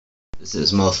This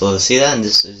is MoFoCThat, and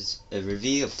this is a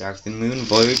review of Dark the Moon,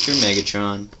 Voyager,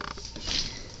 Megatron.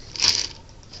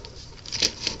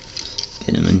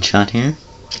 Get him in shot here.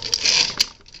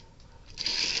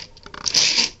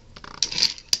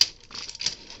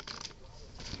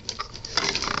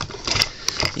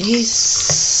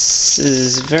 This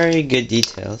is very good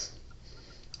details.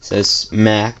 It says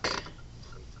Mac.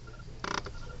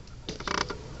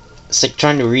 It's like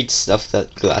trying to read stuff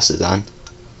without glasses on.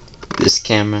 This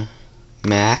camera.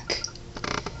 Mac.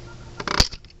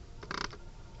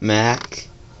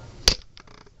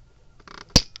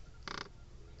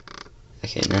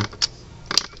 Okay, now.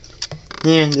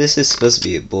 Yeah, this is supposed to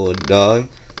be a bulldog.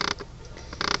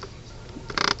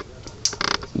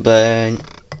 But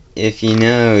if you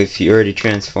already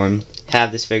transformed,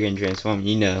 have this figure and transform,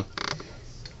 you know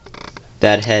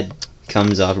that head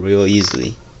comes off real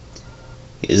easily.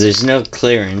 Because there's no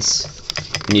clearance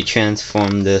when you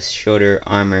transform the shoulder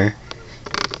armor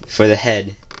for the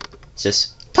head.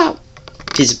 Just pop,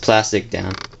 piece of plastic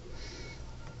down.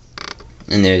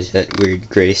 And there's that weird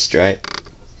gray stripe.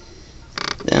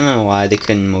 I don't know why they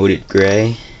couldn't mode it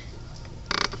gray.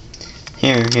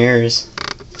 Here's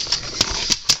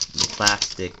the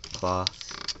plastic cloth.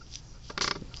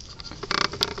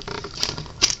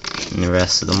 And the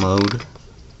rest of the mode.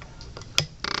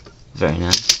 Very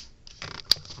nice.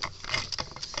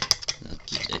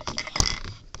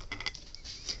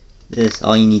 This,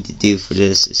 all you need to do for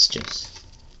this is just,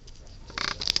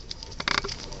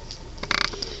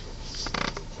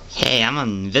 hey, I'm an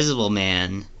invisible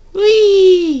man.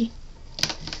 Whee!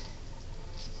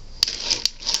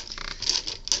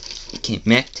 Okay,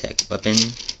 mech tech weapon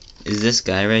is this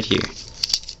guy right here.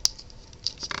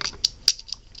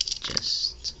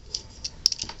 Just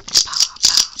pow, pow,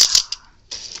 pow.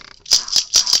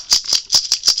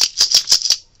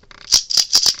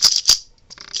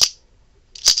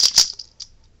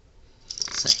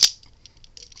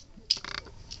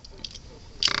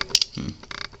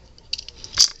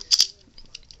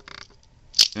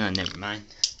 Oh, never mind.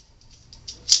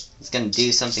 It's gonna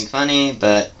do something funny,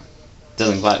 but it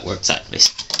doesn't quite work sideways.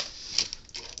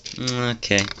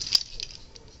 Okay.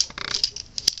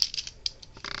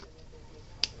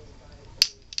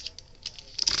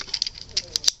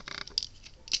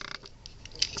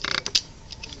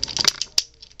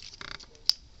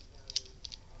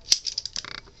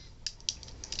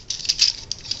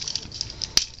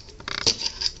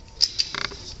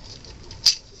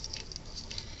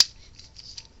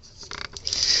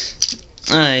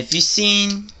 If you've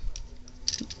seen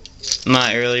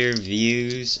my earlier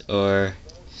reviews or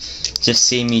just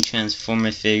see me transform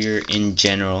a figure in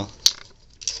general,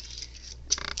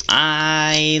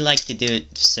 I like to do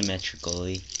it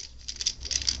symmetrically.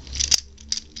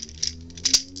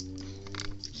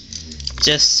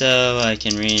 Just so I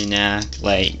can reenact,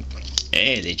 like,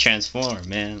 hey, they transform,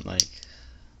 man, like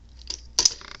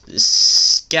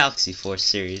this Galaxy Force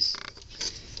series.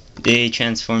 They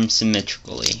transform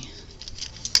symmetrically.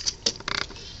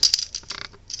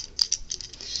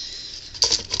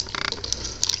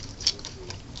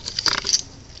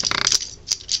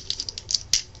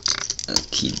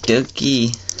 Okie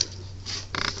dokie.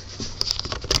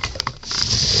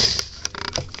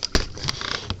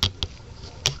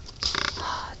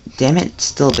 Damn it, it's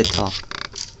still a bit tall.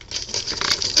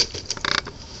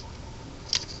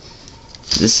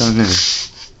 This on a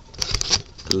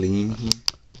lean here.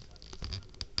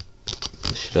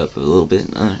 Push it up a little bit.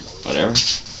 Whatever. And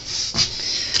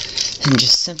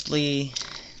just simply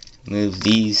move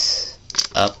these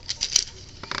up.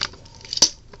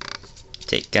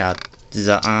 Take out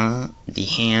the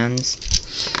hands,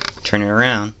 turn it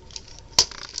around.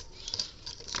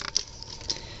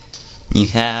 You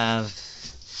have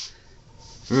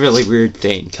a really weird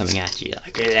thing coming at you,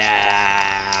 like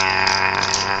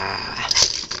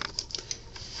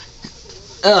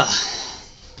ugh.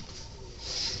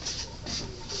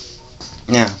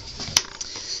 Now,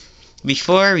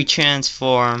 before we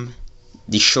transform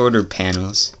the shoulder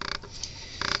panels,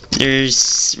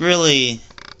 there's really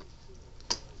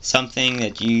something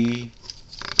that you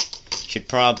should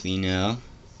probably know,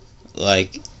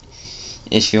 like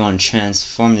if you want to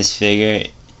transform this figure,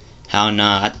 how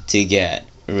not to get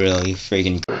really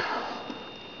freaking.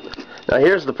 Now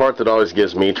here's the part that always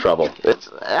gives me trouble. It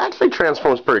actually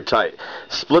transforms pretty tight.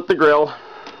 Split the grill.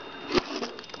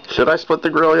 Should I split the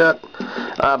grill yet?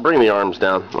 Bring the arms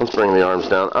down. Let's bring the arms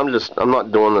down. I'm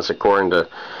not doing this according to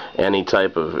any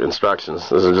type of instructions.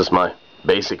 This is just my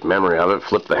basic memory of it.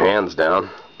 Flip the hands down.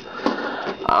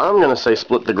 I'm gonna say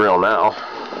split the grill now.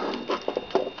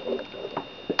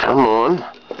 Come on.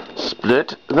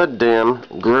 Split the damn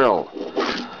grill.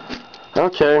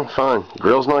 Okay, fine.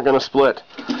 Grill's not gonna split.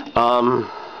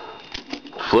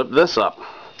 Flip this up.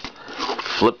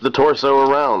 Flip the torso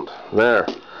around. There.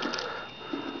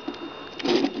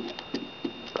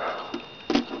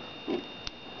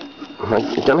 Am I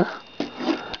gonna?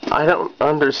 I don't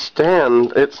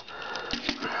understand. It's...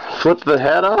 Flip the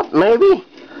head up, maybe?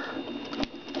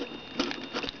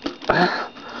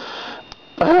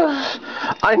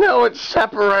 I know it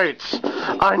separates.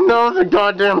 I know the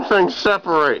goddamn thing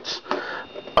separates.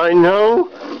 I know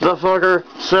the fucker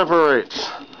separates.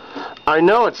 I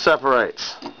know it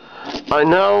separates. I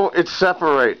know it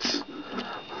separates.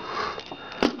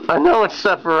 I know it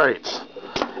separates.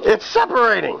 It's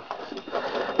separating.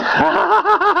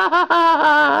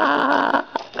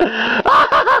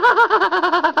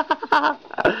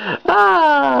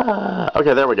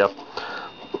 Okay, there we go.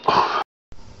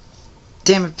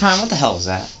 Damn it, Prime, what the hell was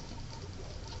that?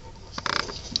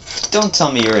 Don't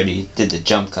tell me you already did the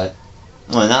jump cut.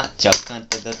 Well, not jump cut,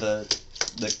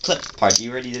 the clip part.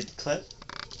 You already did the clip?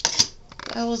 What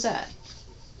the hell was that?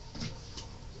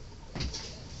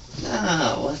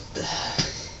 Ah, what the...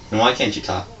 And why can't you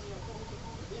talk?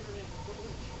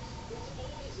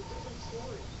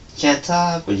 Can't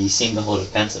talk, but you seem to hold a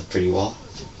pencil pretty well.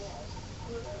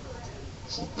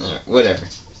 Alright, whatever.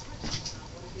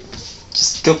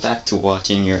 Just go back to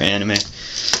watching your anime.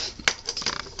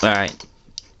 Alright.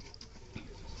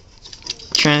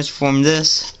 Transform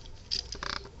this.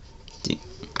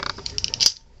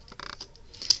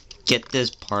 Get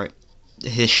this part,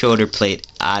 his shoulder plate,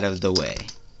 out of the way.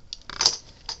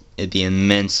 It'd be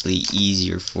immensely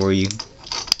easier for you.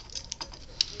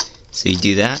 So you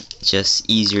do that, just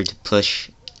easier to push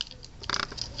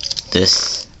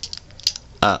this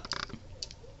up.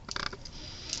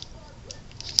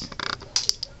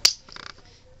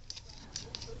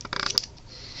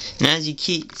 And as you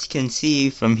can see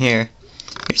from here,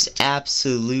 there's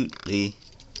absolutely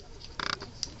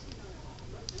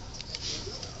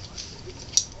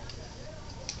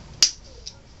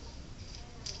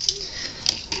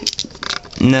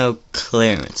no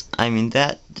clearance. I mean,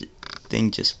 that thing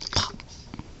just popped.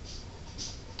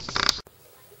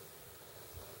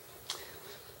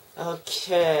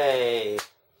 Okay.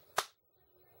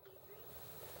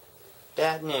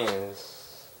 Bad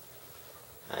news.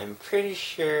 I'm pretty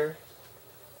sure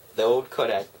the old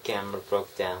Kodak camera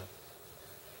broke down.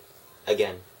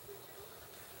 Again.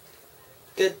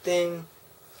 Good thing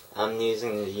I'm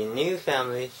using the new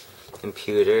family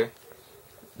computer,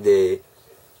 the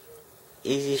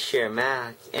Easy Share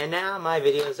Max, and now my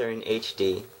videos are in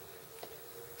HD.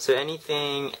 So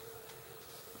anything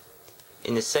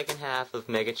in the second half of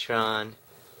Megatron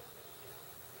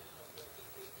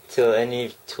till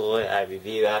any toy I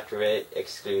review after it,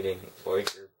 excluding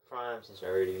Voyager Prime since I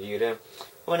already reviewed him,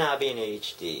 will not be in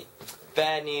HD.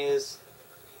 Bad news,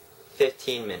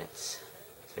 15 minutes.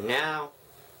 So now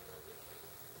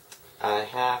I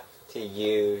have to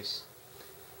use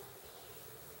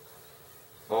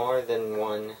more than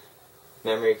one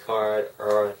memory card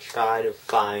or try to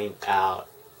find out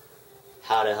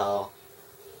how the hell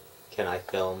can I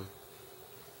film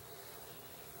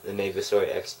the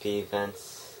Megastory XP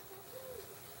events,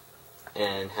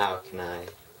 and how can I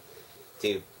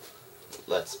do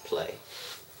Let's Play.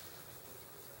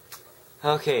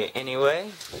 Okay,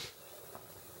 anyway,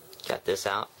 got this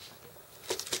out.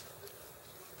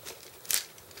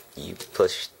 You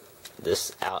push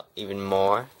this out even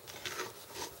more,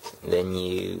 then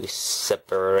you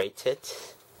separate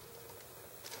it,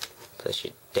 push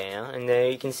it down, and there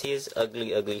you can see his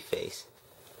ugly face.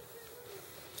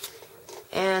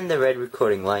 And the red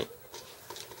recording light.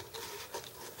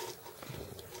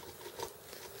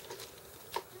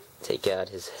 Take out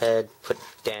his head, put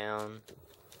it down,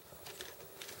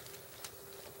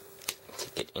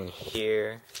 take it in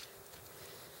here,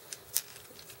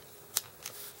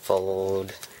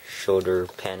 fold shoulder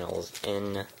panels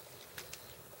in.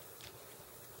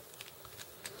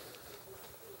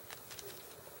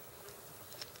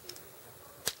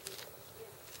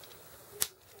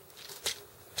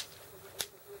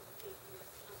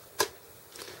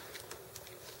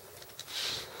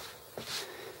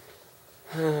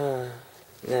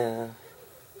 Now,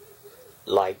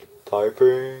 like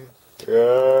piping.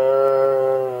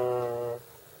 The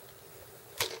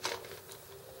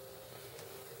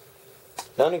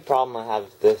only problem I have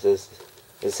with this is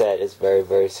his head is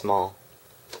very small.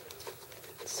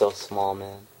 It's so small,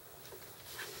 man.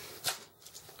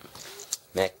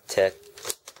 MoFoCThat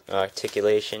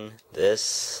articulation.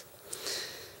 This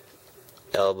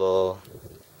elbow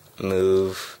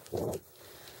move.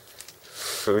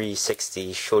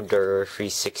 360 shoulder,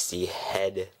 360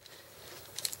 head.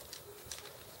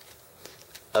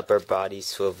 upper body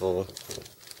swivel,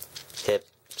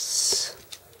 hips,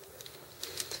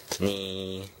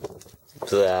 knee,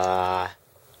 blah.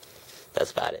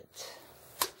 That's about it.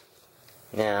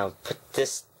 Now, put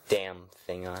this damn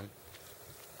thing on.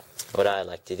 What I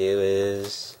like to do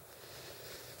is,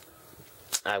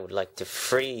 I would like to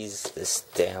freeze this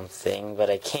damn thing, but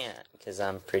I can't, because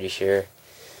I'm pretty sure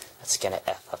that's gonna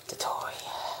F up the toy.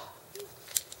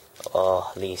 Or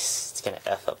at least it's gonna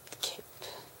F up the cape.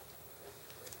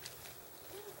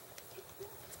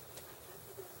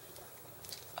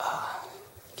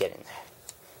 Get in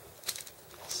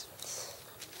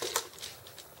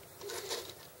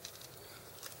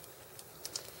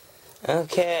there.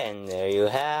 Okay, and there you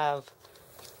have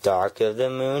Dark of the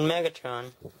Moon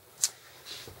Megatron.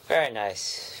 Very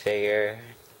nice figure.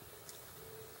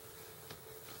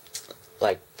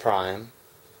 Like Prime.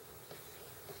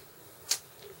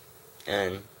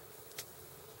 And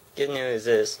good news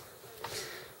is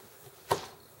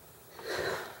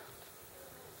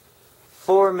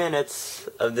 4 minutes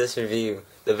of this review.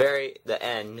 The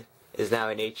end is now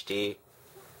in HD,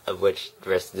 of which the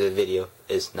rest of the video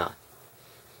is not.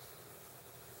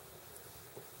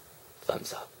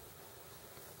 Thumbs up.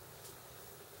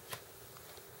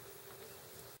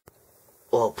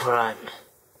 Well, Prime,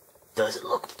 does it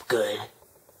look good?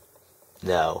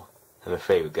 No, I'm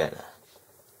afraid we're gonna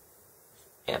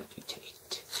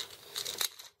amputate.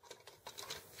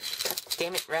 God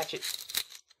damn it, Ratchet.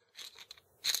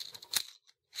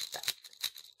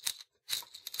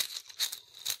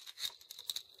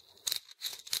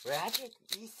 Ratchet,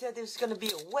 you said there was gonna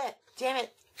be a wet. Damn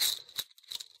it.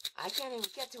 I can't even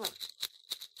get to him.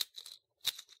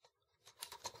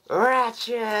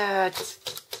 Ratchet!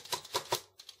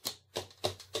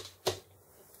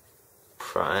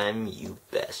 Prime, you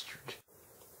bastard.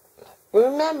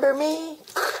 Remember me?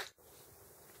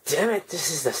 Damn it,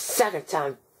 this is the second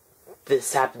time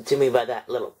this happened to me by that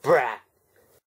little brat.